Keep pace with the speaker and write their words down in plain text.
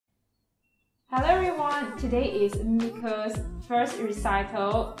Hello everyone, today is Miko's first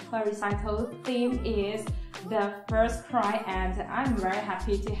recital. Her recital theme is the first cry, and I'm very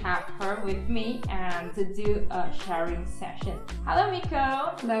happy to have her with me and to do a sharing session. Hello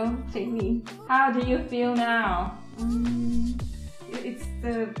Miko! Hello, Jamie. How do you feel now? It's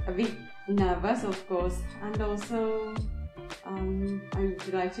a bit nervous, of course, and also I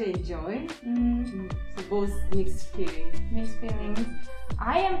would like to enjoy. So both mixed feelings. Mixed feelings.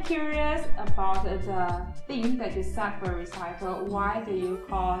 I am curious about the theme that you set for recital. Why do you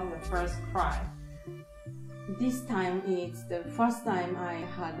call the first cry? This time it's the first time I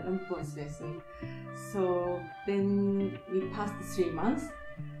had voice lesson. So then we passed 3 months.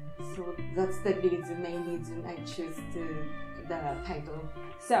 So that's the main reason I choose the title.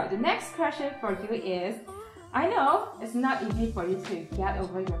 So the next question for you is, I know it's not easy for you to get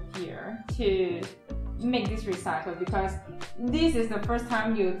over your fear to make this recital because this is the first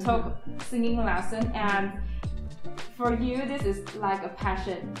time you took singing lesson, and for you this is like a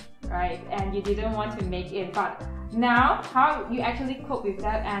passion, right? And you didn't want to make it, but now how you actually cope with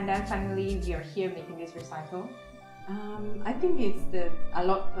that, and then finally you're here making this recital? I think it's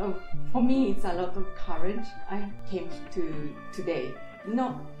for me it's a lot of courage I came to today.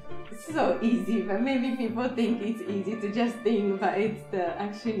 Not so easy, but maybe people think it's easy to just think, but it's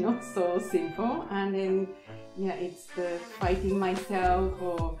actually not so simple. And then it's the fighting myself,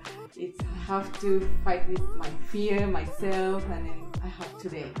 or it's I have to fight with my fear myself, and then I have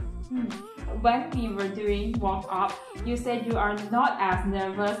today. When we were doing warm up, you said you are not as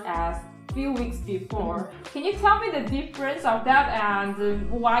nervous as few weeks before. Can you tell me the difference of that, and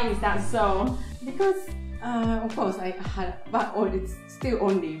why is that so? Because of course I had, but it's still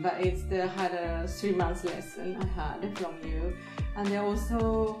only, but had a 3 months lesson I had from you, and then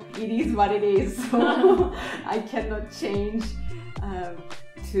also it is what it is, so I cannot change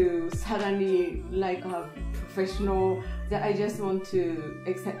to suddenly like a professional. That I just want to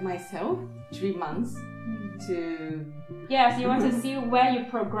accept myself 3 months to. Yes, you want to see where you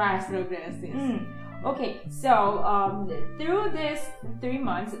progress. Yes. Okay, so through this 3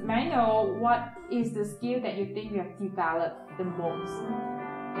 months, may I know what is the skill that you think you have developed the most?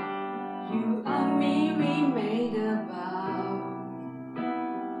 You and me, we made a vow,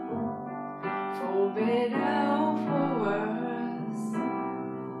 for better or for worse.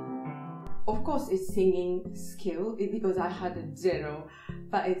 Of course, it's singing skill because I had a 0,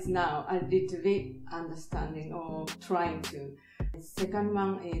 but it's now a little bit understanding or trying to. The second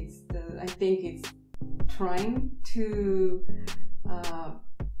one is I think it's trying to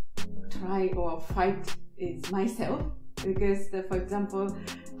try or fight is myself, because for example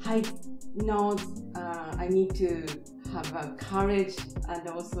high notes I need to have courage, and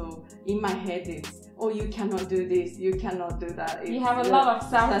also in my head it's, oh, you cannot do this, you cannot do that. You have a lot of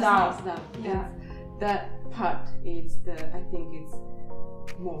self-doubt. Yeah. That part is I think it's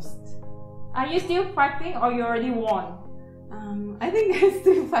most. Are you still fighting, or you already won? I think I'm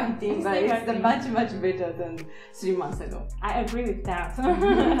still fighting, but it's much better than 3 months ago. I agree with that.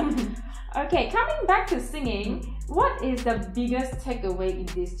 Okay, coming back to singing, what is the biggest takeaway in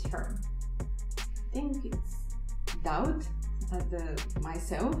this term? I think it's doubt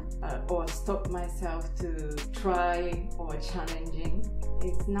myself, or stop myself to try or challenging.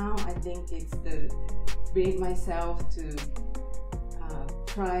 It's now I think it's bring myself to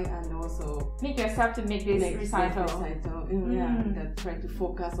try, and also make yourself to make this recital. Try to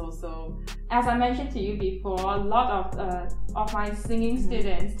focus also. As I mentioned to you before, a lot of my singing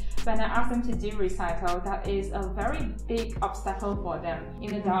students, when I ask them to do recital, that is a very big obstacle for them.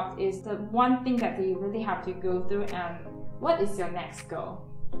 In the doubt is the one thing that they really have to go through. And what is your next goal?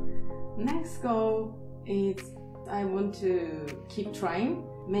 Next goal is I want to keep trying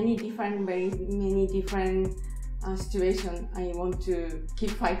many different ways, many different situation. I want to keep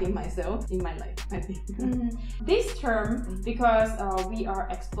fighting myself in my life, I think. This term, because we are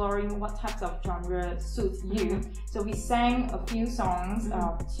exploring what types of genre suits you, so we sang a few songs.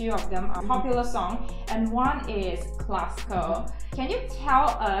 2 of them are popular songs, and one is classical. Can you tell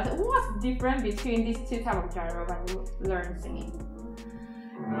us what's different between these 2 types of genre when you learn singing?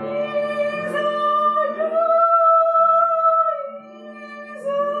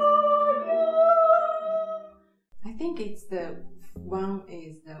 I think it's one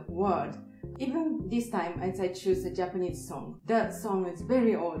is the word. Even this time, as I choose a Japanese song, that song is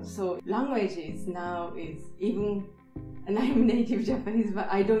very old. So language is now is even, and I'm native Japanese, but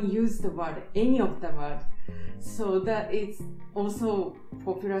I don't use the word, any of the word. So that is also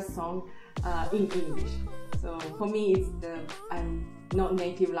popular song in English. So for me, it's I'm not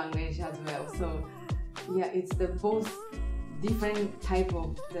native language as well. So yeah, it's both different type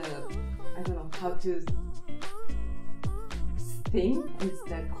of the, I don't know how to think is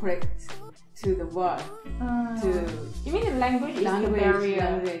the correct to the word. You mean the language is the barrier?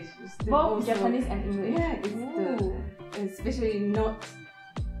 Language. Both also, Japanese and English? Yeah, it's especially not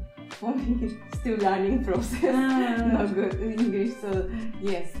for me, still learning process. Not good in English, so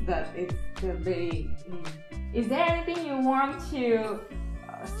yes, that is the very... Is there anything you want to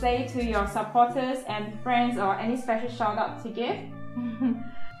say to your supporters and friends, or any special shout out to give?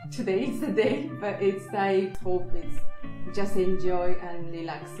 Today is the day, but I hope it's just enjoy and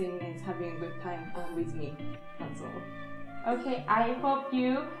relaxing and having a good time with me. That's all. Okay, I hope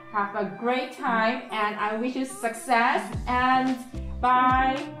you have a great time, and I wish you success, and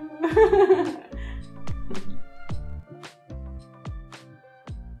bye.